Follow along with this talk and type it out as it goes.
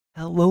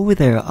Hello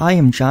there, I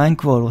am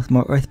GiantGrotle with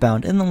more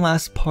EarthBound. In the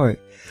last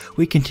part,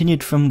 we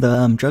continued from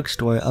the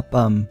drugstore up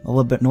a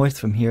little bit north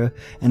from here,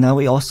 and now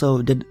we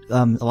also did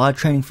a lot of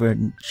training for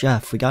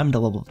Jeff. We got him to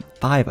level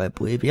 5, I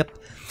believe, yep.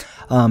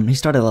 He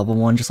started at level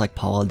 1 just like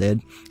Paula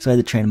did, so I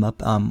had to train him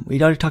up.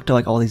 We'd already talked to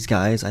like all these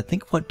guys. I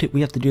think what we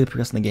have to do to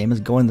progress in the game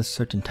is go in the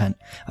certain tent.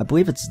 I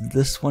believe it's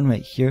this one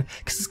right here,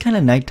 because it's kind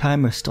of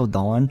nighttime or still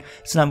dawn.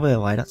 It's not really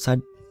light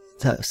outside,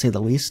 to say the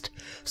least.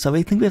 So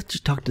I think we have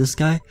to talk to this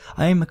guy.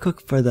 I am a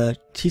cook for the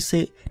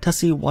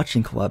Tessie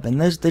Watching Club,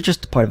 and they're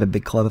just part of a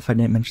big club, if I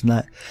didn't mention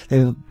that.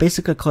 They're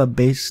basically a club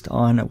based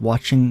on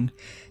watching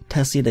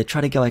Tessie. They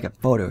try to get like a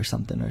photo or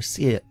something, or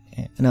see it.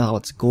 You know how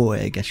it's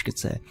gory, I guess you could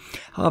say.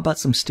 How about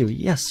some stew?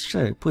 Yes,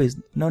 sure, please.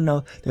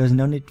 No, there's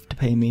no need to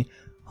pay me.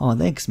 Oh,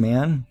 thanks,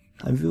 man.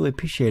 I really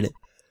appreciate it.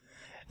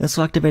 This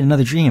will activate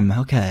another dream.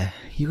 Okay.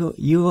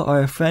 You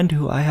are a friend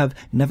who I have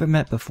never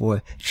met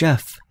before.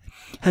 Jeff.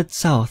 Head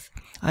south.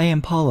 I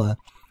am Paula.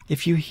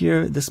 If you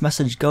hear this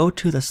message, go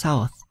to the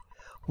south.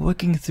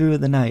 Working through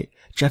the night,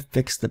 Jeff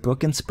fixed the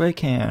broken spray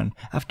can.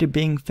 After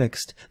being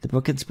fixed, the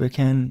broken spray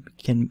can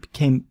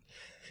became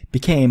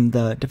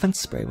the defense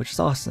spray, which is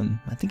awesome.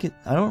 I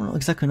don't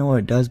exactly know what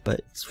it does, but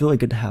it's really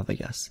good to have, I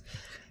guess.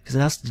 Because it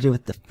has to do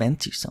with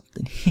defense or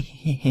something.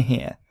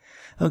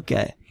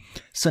 Okay.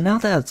 So now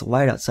that it's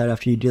light outside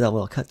after you do that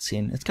little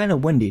cutscene, it's kind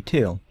of windy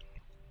too.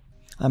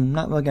 I'm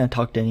not really going to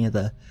talk to any of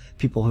the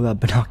people who have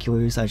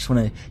binoculars. I just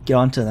want to get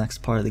on to the next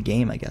part of the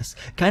game, I guess.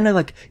 Kind of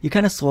like, you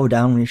kind of slow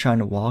down when you're trying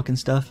to walk and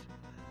stuff.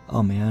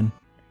 Oh man,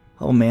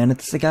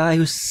 it's the guy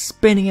who's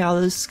spinning out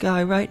of the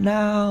sky right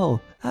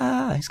now.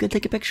 Ah, he's going to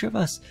take a picture of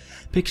us.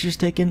 Pictures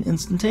taken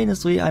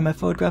instantaneously. I'm a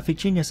photographic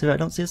genius if I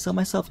don't say so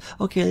myself.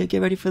 Okay,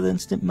 get ready for the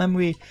instant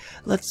memory.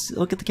 Let's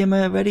look at the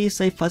camera. Ready?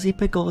 Say fuzzy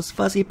pickles,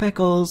 fuzzy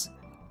pickles.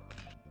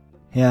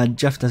 Yeah,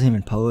 Jeff doesn't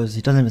even pose.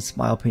 He doesn't even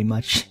smile pretty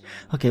much.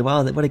 Okay,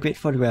 wow, what a great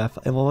photograph.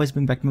 It will always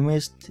bring back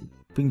memories,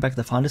 bring back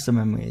the fondest of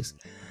memories.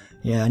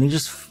 Yeah, and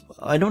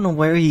I don't know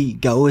where he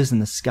goes in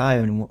the sky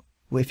and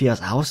if he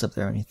has a house up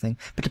there or anything.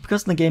 But to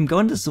progress in the game, go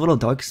into this little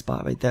dark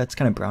spot right there. It's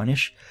kind of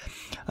brownish.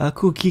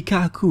 Cookie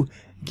Kaku,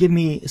 give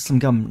me some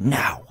gum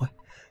now.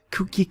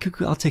 Cookie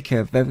Cuckoo, I'll take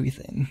care of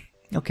everything.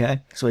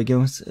 Okay, so we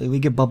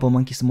give Bubble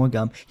Monkey some more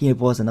gum. He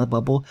blows another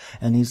bubble,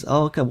 and he's,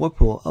 oh, okay,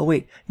 Whirlpool. Oh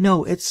wait,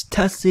 no, it's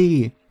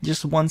Tessie.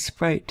 Just one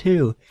sprite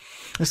too.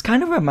 This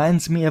kind of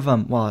reminds me of,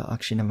 well,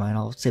 actually, never mind.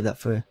 I'll save that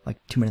for like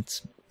 2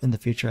 minutes in the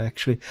future,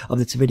 actually, of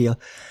this video.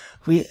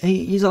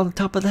 He's on the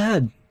top of the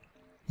head,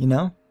 you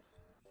know?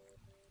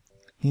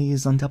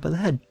 He's on top of the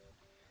head.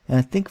 And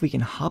I think we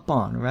can hop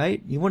on,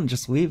 right? You wouldn't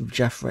just leave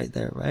Jeff right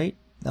there, right?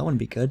 That wouldn't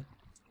be good.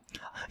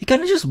 He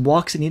kind of just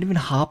walks and you didn't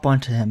even hop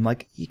onto him.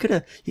 Like,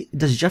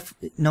 does Jeff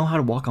know how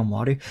to walk on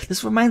water?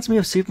 This reminds me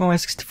of Super Mario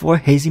 64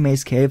 Hazy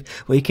Maze Cave,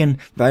 where you can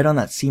ride on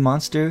that sea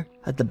monster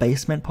at the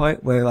basement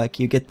part, where like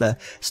you get the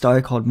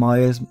star called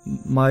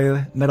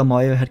Metal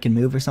Mario Head Can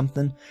Move or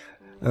something.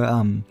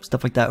 Or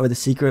stuff like that, or the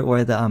secret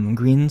where the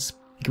green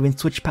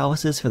switch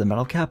palaces for the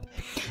metal cap.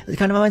 It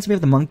kind of reminds me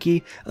of the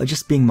monkey,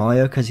 just being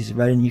Mario, because he's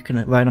red and you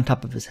can ride on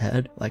top of his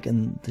head, like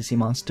in the sea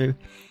monster.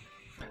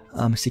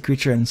 Sea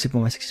Creature in Super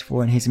Mario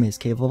 64 and Hazy Maze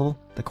Cave level,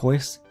 the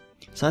course.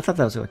 So I thought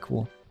that was really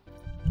cool.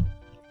 And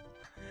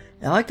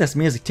I like this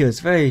music too, it's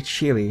very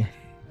cheery.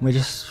 We're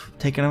just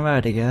taking a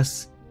ride, I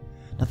guess.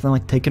 Nothing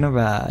like taking a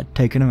ride,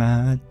 taking a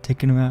ride,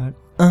 taking a ride,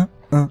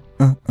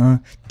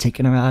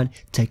 taking a ride,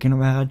 taking a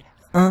ride,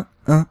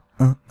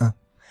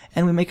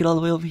 and we make it all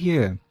the way over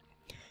here.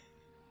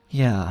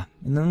 Yeah,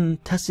 and then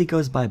Tessie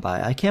goes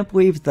bye-bye. I can't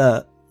believe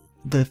the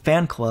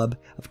fan club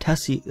of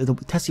Tessie, the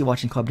Tessie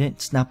Watching Club,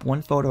 didn't snap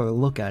one photo or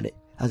look at it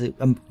as it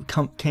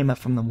came up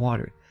from the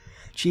water.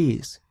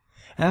 Jeez.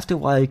 After a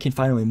while, you can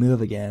finally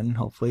move again,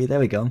 hopefully. There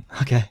we go.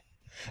 Okay.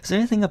 Is there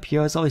anything up here?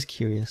 I was always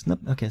curious. Nope.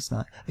 Okay, it's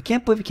not. I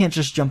can't believe you can't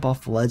just jump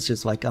off the ledge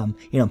just like, you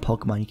know, in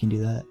Pokemon you can do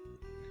that.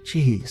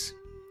 Jeez.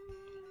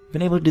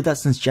 Been able to do that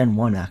since Gen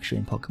 1, actually,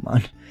 in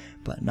Pokemon.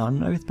 But not in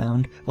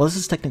EarthBound. Well, this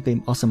is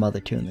technically also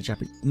Mother 2 in the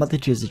Japanese. Mother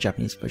 2 is the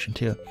Japanese version,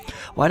 too.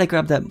 Why'd I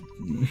grab that?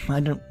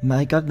 I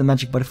grabbed the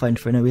magic butterfly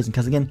for no reason,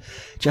 because again,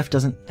 Jeff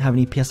doesn't have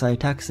any PSI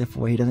attacks,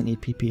 therefore he doesn't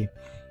need PP.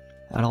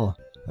 At all.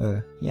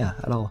 Yeah,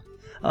 at all.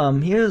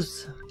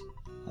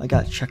 I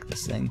gotta check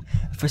this thing.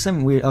 For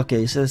some weird,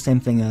 okay, so the same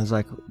thing as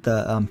like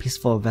the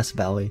Peaceful Vest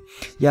Valley.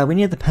 Yeah, we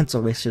need the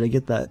pencil eraser to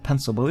get that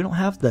pencil, but we don't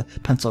have the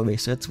pencil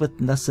eraser. It's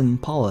with us and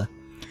Paula.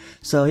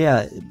 So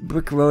yeah,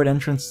 brick road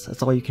entrance,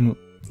 that's all you can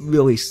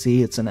really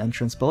see. It's an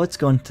entrance, but let's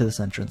go into this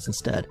entrance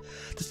instead.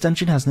 This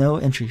dungeon has no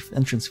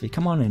entrance fee.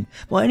 Come on in.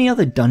 Well, any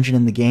other dungeon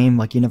in the game,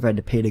 like you never had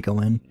to pay to go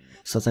in.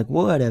 So it's like,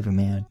 whatever,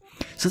 man.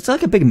 So it's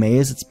like a big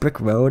maze. It's brick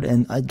road,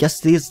 and I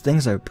guess these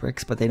things are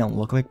bricks, but they don't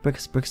look like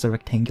bricks. Bricks are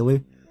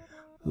rectangular.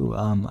 Ooh,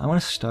 I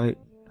want to start.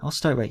 I'll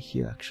start right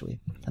here, actually,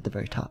 at the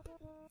very top.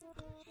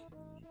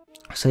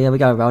 So yeah, we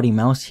got a rowdy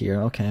mouse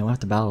here. Okay, we'll have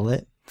to battle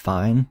it.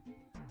 Fine.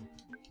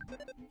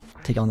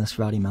 Take on this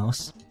rowdy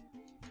mouse.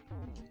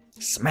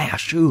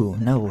 Smash! Ooh,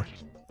 no.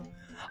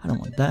 I don't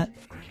want that.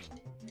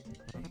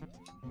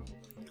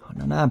 Oh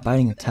no, not a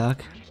biting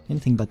attack.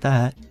 Anything but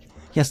that.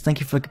 Yes, thank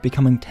you for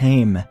becoming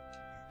tame.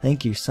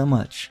 Thank you so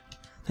much.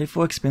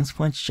 34 experience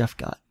points Jeff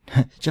got.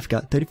 Jeff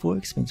got 34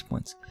 experience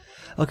points.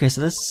 Okay,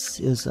 so this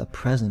is a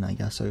present, I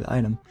guess, or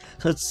item.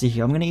 So let's see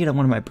here. I'm gonna eat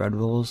one of my bread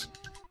rolls.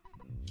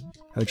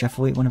 Or Jeff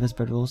will eat one of his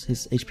bread rolls.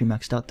 His HP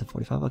maxed out to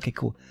 45. Okay,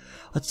 cool.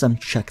 Let's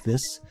check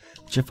this.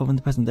 Jeff opened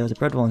the present. There was a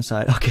bread roll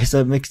inside. Okay, so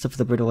it makes up for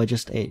the bread roll I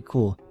just ate.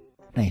 Cool.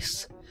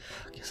 Nice.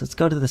 Okay, so let's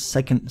go to the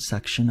second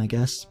section, I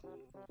guess.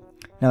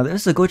 Now,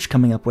 there's a glitch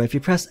coming up where if you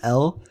press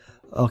L...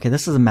 Okay,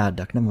 this is a mad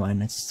duck. Never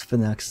mind. It's for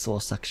the next little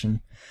section.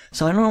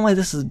 So I don't know why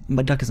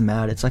my duck is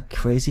mad. It's like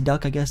crazy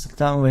duck, I guess. It's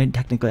not really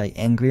technically like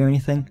angry or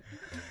anything.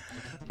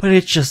 But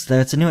it's just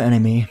there. It's a new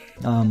enemy.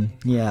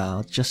 Yeah,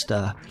 I'll just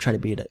try to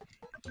beat it.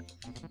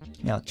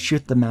 Yeah, I'll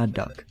shoot the mad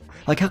duck.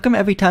 Like, how come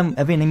every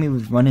enemy we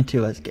run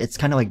into, it's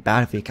kind of like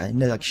bad if we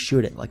kind of like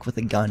shoot it like with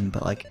a gun,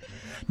 but like,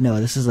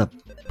 no, this is a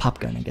pop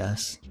gun, I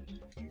guess.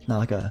 Not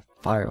like a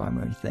firearm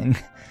or anything.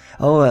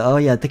 Oh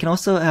yeah, they can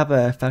also have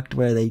an effect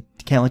where they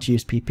can't let you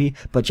use PP,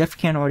 but Jeff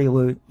can't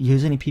already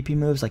use any PP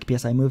moves, like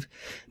PSI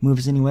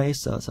moves anyway,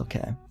 so it's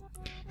okay.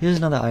 Here's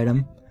another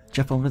item.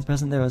 Jeff opened the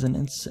present. There was an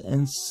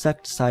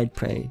insecticide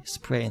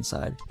spray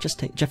inside.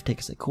 Jeff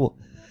takes it. Cool.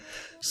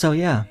 So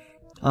yeah,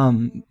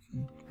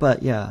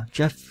 but yeah,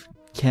 Jeff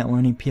can't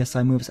learn any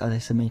PSI moves, as I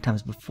said many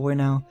times before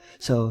now,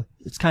 so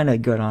it's kind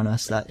of good on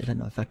us that it had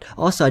no effect.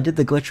 Also, I did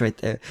the glitch right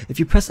there. If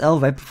you press L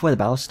right before the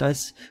battle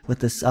starts with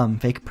this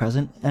fake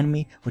present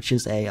enemy, which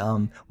is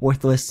a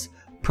worthless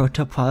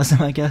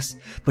protoplasm, I guess,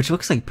 which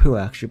looks like poo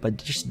actually, but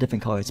just a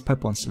different color. It's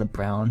purple instead of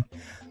brown,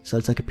 so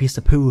it's like a piece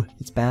of poo.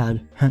 It's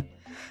bad.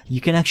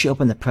 You can actually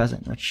open the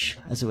present, which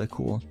is really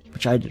cool,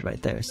 which I did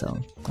right there, so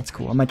that's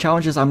cool. On my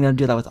challenges, I'm going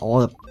to do that with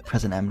all the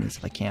present enemies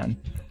if I can.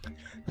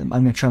 I'm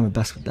going to try my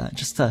best with that,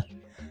 just to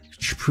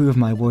prove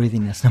my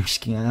worthiness. No, I'm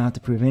just kidding, I don't have to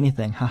prove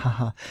anything, ha ha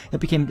ha. It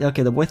became,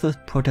 okay, the worthless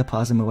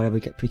protoplasm or whatever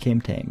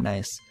became tame,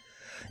 nice.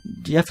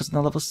 Jeff is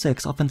now level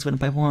 6, offense went up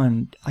by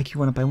 1, IQ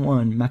went up by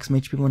 1,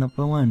 maximum HP went up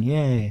by 1,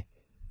 yay!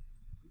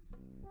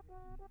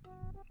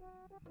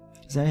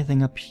 Is there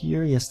anything up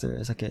here? Yes there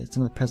is, okay, it's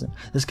another present.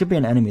 This could be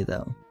an enemy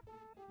though.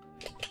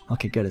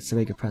 Okay, good, it's a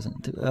very good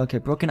present. Okay,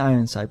 broken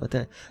iron side, but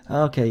there,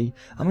 okay,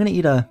 I'm gonna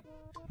eat a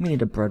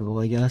bread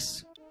roll, I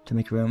guess, to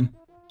make room.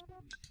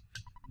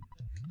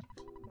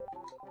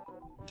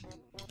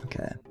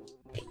 Okay.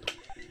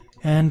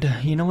 And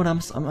you know what? I'm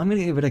gonna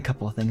get rid of a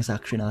couple of things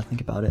actually. Now that I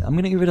think about it, I'm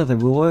gonna get rid of the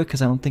ruler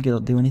because I don't think it'll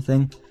do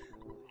anything.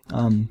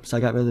 So I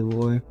got rid of the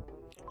ruler.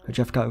 Or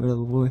Jeff got rid of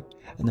the ruler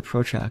and the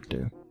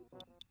protractor.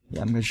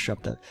 Yeah, I'm gonna just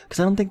drop that because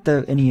I don't think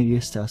they're any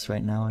use to us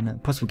right now.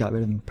 And plus we got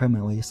rid of them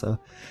permanently, so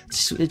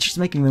it's just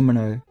making room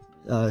in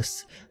our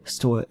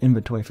store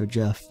inventory for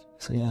Jeff.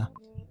 So yeah,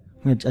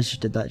 I just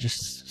did that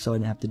just so I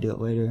didn't have to do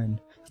it later and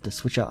to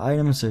switch out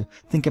items or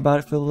think about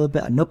it for a little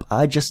bit. Nope,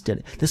 I just did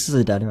it. This is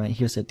a dead right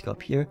here, so I have to go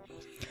up here.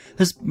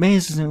 This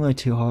maze isn't really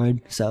too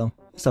hard, so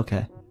it's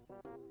okay.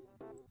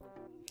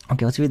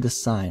 Okay, let's read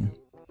this sign.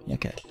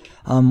 Okay.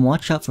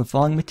 Watch out for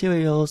falling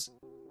materials.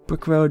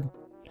 Brick road.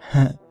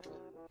 The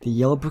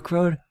yellow brick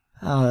road?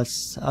 Oh,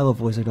 I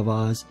love Wizard of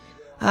Oz.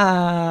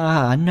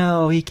 Ah,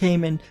 no, he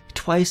came in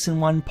twice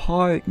in one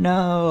part.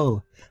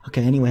 No.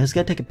 Okay, anyway, he's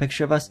gonna take a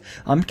picture of us.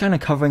 I'm kind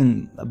of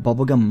covering a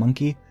bubblegum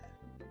monkey.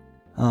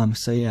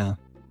 So yeah.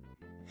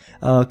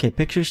 Okay,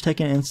 pictures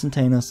taken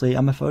instantaneously.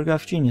 I'm a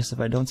photograph genius if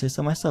I don't say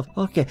so myself.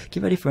 Okay,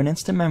 get ready for an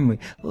instant memory.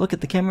 Look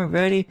at the camera,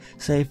 ready?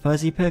 Say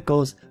fuzzy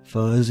pickles.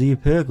 Fuzzy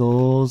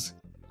pickles.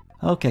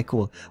 Okay,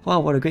 cool. Wow,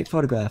 what a great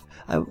photograph.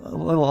 I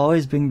will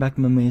always bring back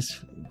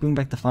memories, bring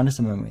back the fondest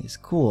of memories.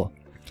 Cool.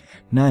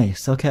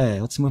 Nice, okay,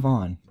 let's move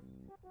on.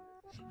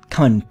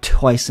 Come on,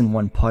 twice in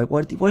one part.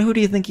 Who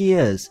do you think he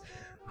is?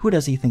 Who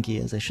does he think he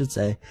is, I should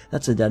say.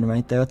 That's a dead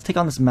right there. Let's take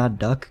on this mad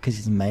duck, because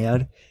he's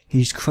mad.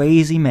 He's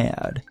crazy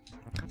mad.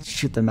 Let's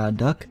shoot the mad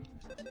duck.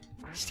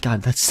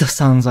 God, that still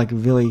sounds like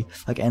really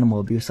like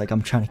animal abuse, like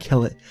I'm trying to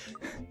kill it.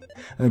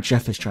 Or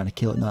Jeff is trying to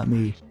kill it, not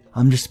me.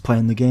 I'm just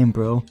playing the game,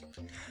 bro.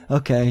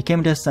 Okay, he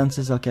came to his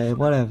senses, okay,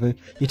 whatever.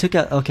 You took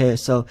out, okay,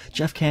 so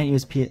Jeff can't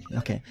use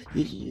okay.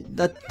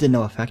 That did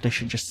no effect, I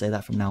should just say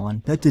that from now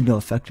on. That did no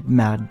effect,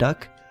 mad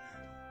duck.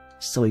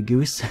 Silly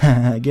goose,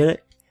 get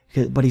it?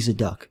 Okay, but he's a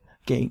duck.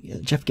 Okay,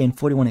 Jeff gained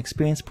 41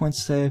 experience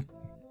points there.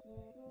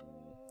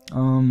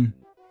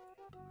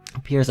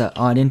 Appears that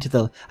on into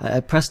the. I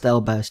pressed L,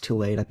 but it's too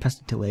late. I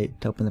pressed it too late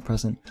to open the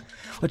present.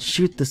 Let's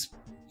shoot this,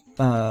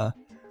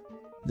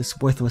 this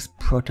worthless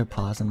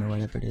protoplasm or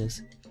whatever it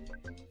is.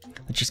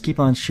 Let's just keep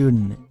on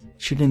shooting it.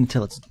 Shoot it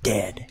until it's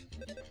dead.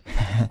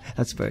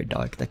 That's very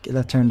dark.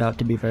 That turned out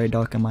to be very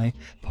dark on my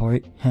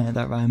part.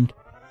 That rhymed.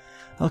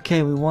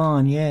 Okay, we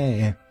won.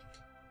 Yay.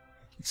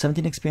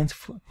 17 experience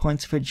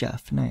points for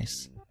Jeff.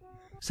 Nice.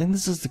 I think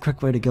this is the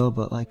quick way to go,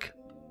 but like,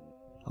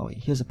 oh wait,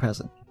 here's a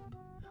present.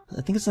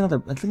 I think it's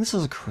another. I think this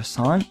is a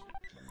croissant.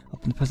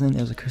 Open the present.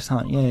 There's a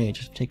croissant. Yay!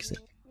 Just takes it.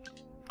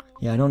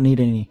 Yeah, I don't need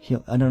any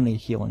heal. I don't need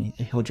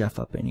to heal Jeff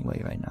up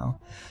anyway right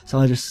now, so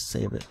I'll just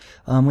save it.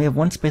 We have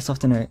one space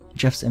left in our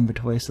Jeff's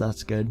inventory, so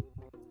that's good.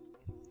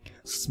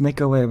 Let's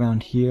make our way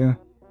around here,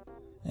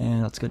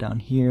 and let's go down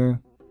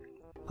here.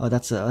 Oh,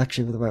 that's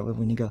actually the right way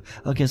when you go.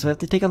 Okay, so we have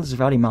to take on this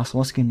rowdy mouse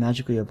unless we can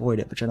magically avoid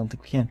it, which I don't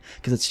think we can,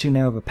 because it's too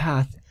narrow of a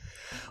path.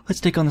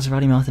 Let's take on this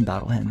rowdy mouse and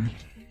battle him.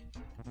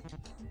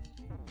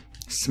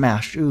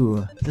 Smash.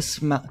 Ooh, this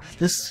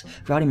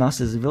rowdy mouse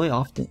is really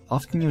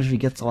often usually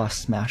gets a lot of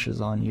smashes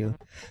on you,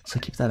 so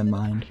keep that in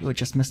mind. Ooh, it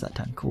just missed that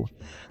time. Cool.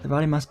 The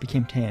rowdy mouse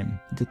became tame.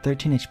 It did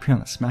 13 HP on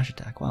that smash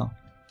attack. Wow.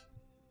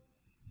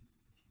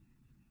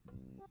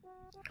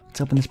 Let's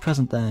open this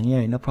present then.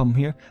 Yay, no problem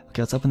here.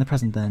 Okay, let's open the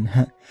present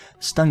then.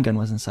 Stun gun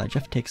was inside.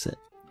 Jeff takes it.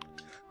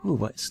 Ooh,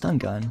 what? Stun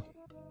gun?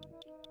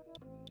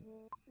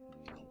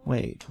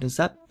 Wait, is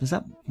that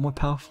more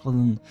powerful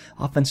than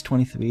offense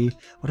 23?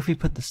 What if we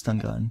put the stun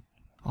gun?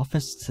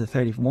 Offense to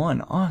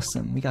 31.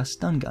 Awesome, we got a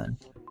stun gun.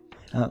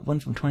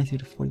 Went from 23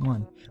 to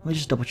 41. Let me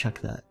just double check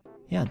that.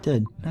 Yeah, it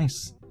did.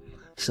 Nice.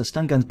 So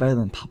stun gun's better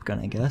than pop gun,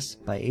 I guess,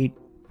 by 8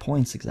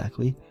 points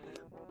exactly.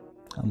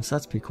 So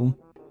that's pretty cool.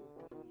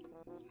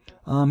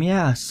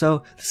 Yeah,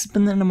 so this has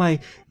been the end of my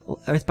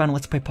EarthBound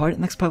Let's Play part.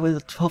 Next part,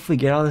 we'll hopefully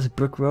get out of this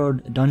Brick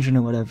Road dungeon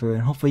or whatever,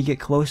 and hopefully get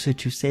closer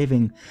to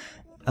saving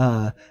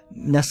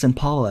Ness and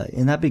Paula,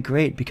 and that'd be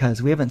great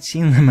because we haven't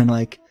seen them in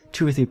like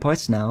 2 or 3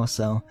 parts now,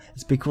 so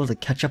it's pretty cool to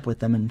catch up with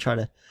them and try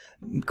to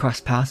cross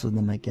paths with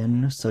them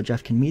again, so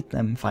Jeff can meet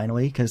them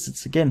finally, because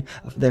it's again,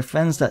 they're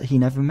friends that he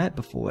never met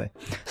before.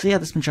 So yeah,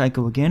 this has been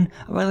GiantGrotle again.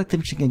 I would like to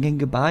wish you again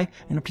goodbye,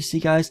 and hope to see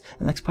you guys in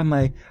the next part of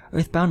my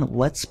EarthBound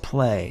Let's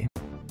Play.